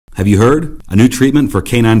Have you heard? A new treatment for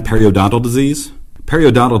canine periodontal disease?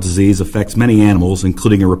 Periodontal disease affects many animals,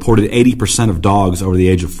 including a reported 80% of dogs over the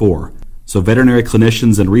age of 4. So veterinary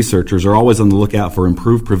clinicians and researchers are always on the lookout for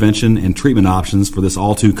improved prevention and treatment options for this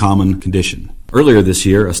all-too-common condition. Earlier this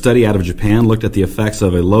year, a study out of Japan looked at the effects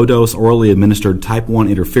of a low-dose orally administered type 1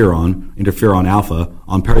 interferon alpha,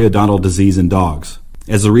 on periodontal disease in dogs.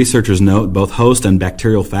 As the researchers note, both host and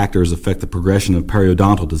bacterial factors affect the progression of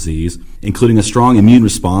periodontal disease, including a strong immune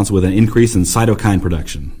response with an increase in cytokine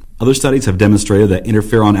production. Other studies have demonstrated that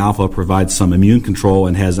interferon alpha provides some immune control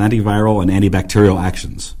and has antiviral and antibacterial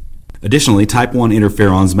actions. Additionally, type 1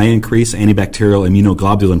 interferons may increase antibacterial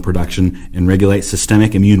immunoglobulin production and regulate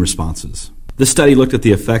systemic immune responses. This study looked at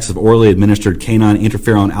the effects of orally administered canine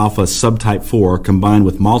interferon alpha subtype 4 combined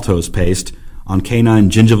with maltose paste on canine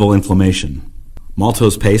gingival inflammation.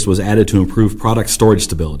 Maltose paste was added to improve product storage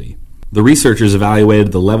stability. The researchers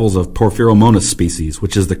evaluated the levels of Porphyromonas species,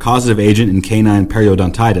 which is the causative agent in canine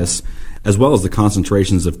periodontitis, as well as the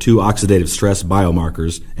concentrations of 2 oxidative stress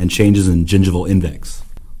biomarkers and changes in gingival index.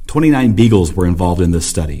 29 beagles were involved in this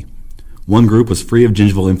study. One group was free of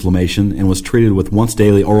gingival inflammation and was treated with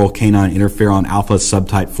once-daily oral canine interferon alpha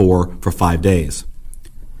subtype 4 for 5 days.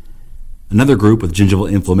 Another group with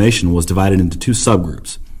gingival inflammation was divided into 2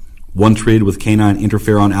 subgroups. One treated with canine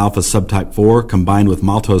interferon alpha subtype 4 combined with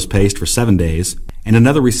maltose paste for 7 days, and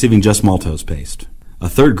another receiving just maltose paste. A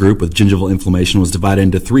third group with gingival inflammation was divided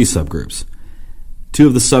into 3 subgroups. 2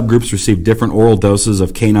 of the subgroups received different oral doses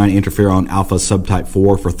of canine interferon alpha subtype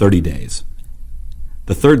 4 for 30 days.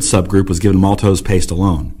 The third subgroup was given maltose paste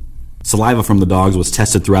alone. Saliva from the dogs was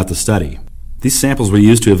tested throughout the study. These samples were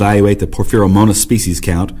used to evaluate the Porphyromonas species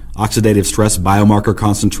count, oxidative stress biomarker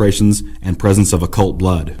concentrations, and presence of occult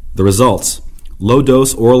blood. The results: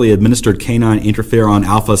 low-dose orally administered canine interferon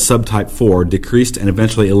alpha subtype 4 decreased and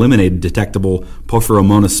eventually eliminated detectable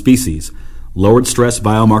Porphyromonas species, lowered stress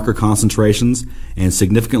biomarker concentrations, and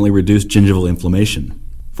significantly reduced gingival inflammation.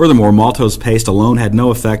 Furthermore, maltose paste alone had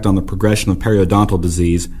no effect on the progression of periodontal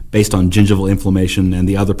disease based on gingival inflammation and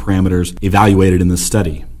the other parameters evaluated in this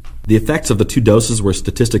study. The effects of the 2 doses were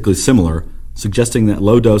statistically similar, suggesting that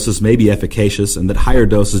low doses may be efficacious and that higher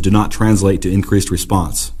doses do not translate to increased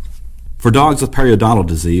response. For dogs with periodontal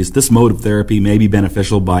disease, this mode of therapy may be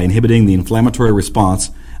beneficial by inhibiting the inflammatory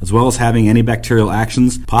response as well as having antibacterial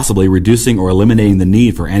actions, possibly reducing or eliminating the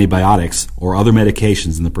need for antibiotics or other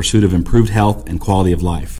medications in the pursuit of improved health and quality of life.